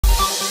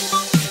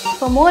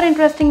For more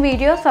interesting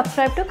videos,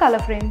 subscribe to Color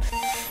Frames.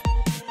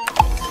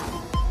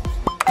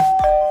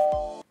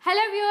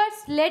 Hello viewers,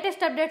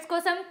 latest updates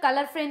kosam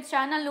Color Frames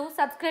channel nu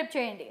subscribe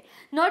cheyandi.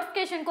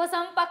 Notification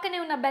kosam pakkane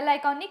unna bell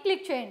icon ni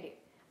click cheyandi.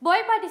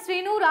 Boyapati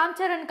Srinu Ram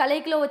Charan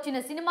కలయికలో వచ్చిన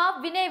cinema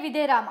వినయ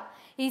విధేరామ.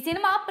 ఈ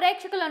cinema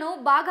ప్రేక్షకులను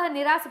బాగా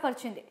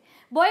నిరాశపరిచింది.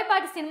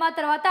 Boyapati cinema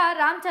తర్వాత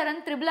Ram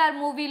Charan RRR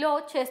మూవీలో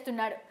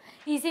చేస్తున్నాడు.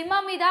 ఈ సినిమా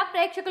మీద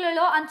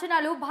ప్రేక్షకులలో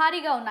అంచనాలు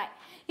భారీగా ఉన్నాయి.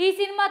 ఈ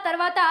సినిమా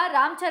తర్వాత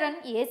రామ్ చరణ్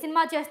ఏ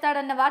సినిమా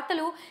చేస్తాడన్న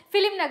వార్తలు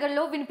ఫిలిం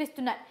నగర్లో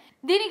వినిపిస్తున్నాయి.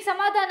 దీనికి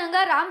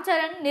సమాధానంగా రామ్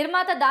చరణ్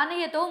నిర్మాత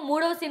దానయ్యతో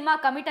మూడో సినిమా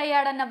కమిట్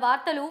అయ్యాడన్న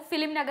వార్తలు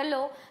ఫిలిం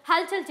నగర్లో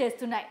హల్చల్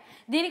చేస్తున్నాయి.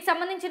 దీనికి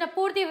సంబంధించిన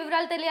పూర్తి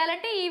వివరాలు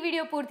తెలియాలంటే ఈ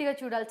వీడియో పూర్తిగా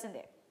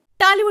చూడాల్సిందే.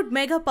 Tollywood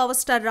mega power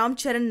star Ram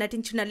Charan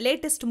నటించిన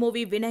లేటెస్ట్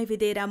మూవీ వినయ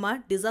విధేరామ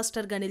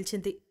డిజాస్టర్ గా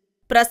నిలిచింది.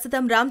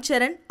 ప్రస్తుతం రామ్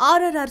చరణ్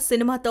RRR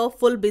సినిమాతో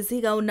ఫుల్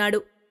బిజీగా ఉన్నాడు.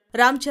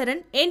 రామ్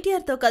చరణ్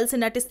ఎన్టీఆర్ తో కలిసి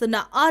నటిస్తున్న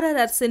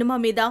RRR సినిమా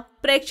మీద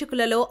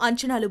ప్రేక్షకులలో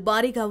అంచనాలు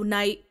భారీగా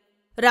ఉన్నాయి.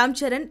 రామ్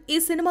చరణ్ ఈ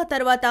సినిమా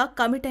తర్వాత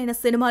కమిట్ అయిన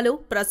సినిమాలు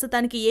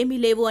ప్రస్తుతానికి ఏమీ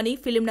లేవు అని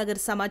ఫిలిం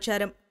నగర్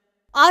సమాచారం.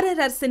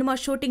 RRR సినిమా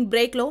షూటింగ్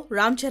బ్రేక్ లో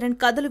రామ్ చరణ్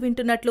కథలు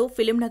వింటున్నట్లు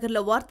ఫిలిం నగర్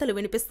లో వార్తలు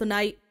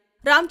వినిపిస్తున్నాయి.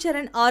 రామ్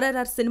చరణ్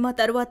RRR సినిమా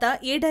తరువాత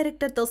ఏ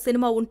డైరెక్టర్తో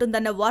సినిమా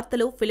ఉంటుందన్న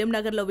వార్తలు ఫిలిం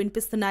నగర్లో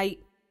వినిపిస్తున్నాయి.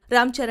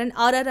 రామ్ చరణ్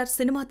RRR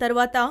సినిమా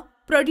తర్వాత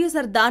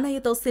ప్రొడ్యూసర్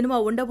దానయ్యతో సినిమా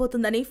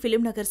ఉండబోతుందని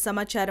ఫిలిం నగర్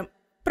సమాచారం.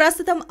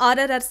 ప్రస్తుతం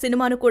RRR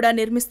సినిమాను కూడా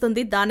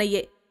నిర్మిస్తుంది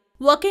దానయ్యే.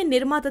 ఒకే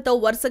నిర్మాతతో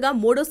వరుసగా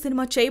మూడో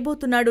సినిమా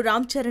చేయబోతున్నాడు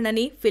రామ్ చరణ్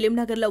అని ఫిలిం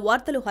నగర్లో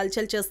వార్తలు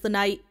హల్చల్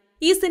చేస్తున్నాయి.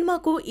 ఈ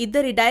సినిమాకు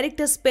ఇద్దరి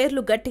డైరెక్టర్స్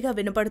పేర్లు గట్టిగా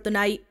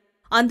వినపడుతున్నాయి.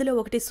 అందులో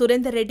ఒకటి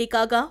సురేందర్ రెడ్డి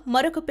కాగా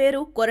మరొక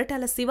పేరు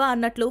కొరటాల శివ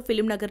అన్నట్లు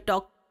ఫిలిం నగర్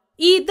టాక్.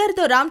 ఈ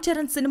ఇద్దరితో రామ్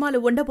చరణ్ సినిమాలు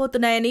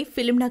ఉండబోతున్నాయని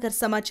ఫిలిం నగర్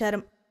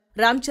సమాచారం.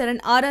 రామ్ చరణ్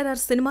RRR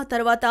సినిమా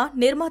తర్వాత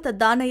నిర్మాత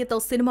దానయ్యతో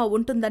సినిమా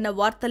ఉంటుందన్న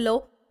వార్తల్లో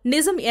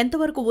నిజం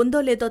ఎంతవరకు ఉందో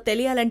లేదో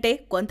తెలియాలంటే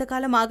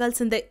కొంతకాలం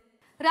ఆగాల్సిందే.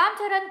 రామ్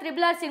చరణ్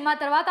RRR సినిమా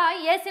తర్వాత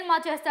ఏ సినిమా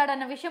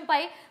చేస్తాడన్న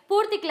విషయంపై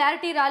పూర్తి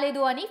క్లారిటీ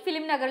రాలేదు అని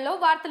ఫిలిం నగర్లో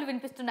వార్తలు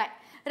వినిపిస్తున్నాయి.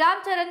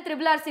 రామ్ చరణ్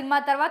RRR సినిమా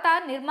తర్వాత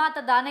నిర్మాత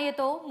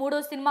దానయ్యతో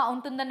మూడో సినిమా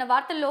ఉంటుందన్న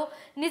వార్తల్లో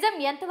నిజం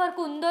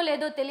ఎంతవరకు ఉందో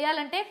లేదో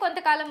తెలియాలంటే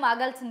కొంతకాలం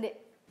ఆగాల్సిందే.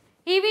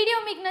 ఈ వీడియో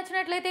మీకు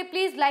నచ్చినట్లయితే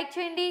ప్లీజ్ లైక్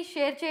చేయండి,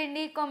 షేర్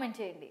చేయండి, కామెంట్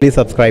చేయండి. Please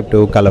subscribe to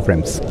Color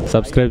Frames.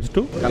 Subscribe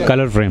to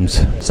Color Frames.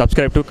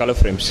 Subscribe to Color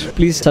Frames.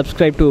 Please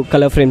subscribe to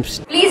Color Frames.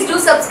 Please do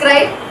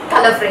subscribe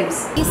Color Frames.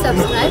 Please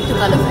subscribe to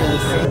Color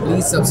Frames.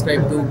 Please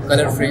subscribe to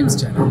Color Frames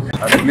channel.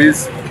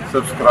 Please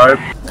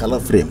subscribe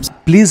Color Frames.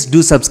 Please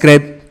do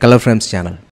subscribe Color Frames channel.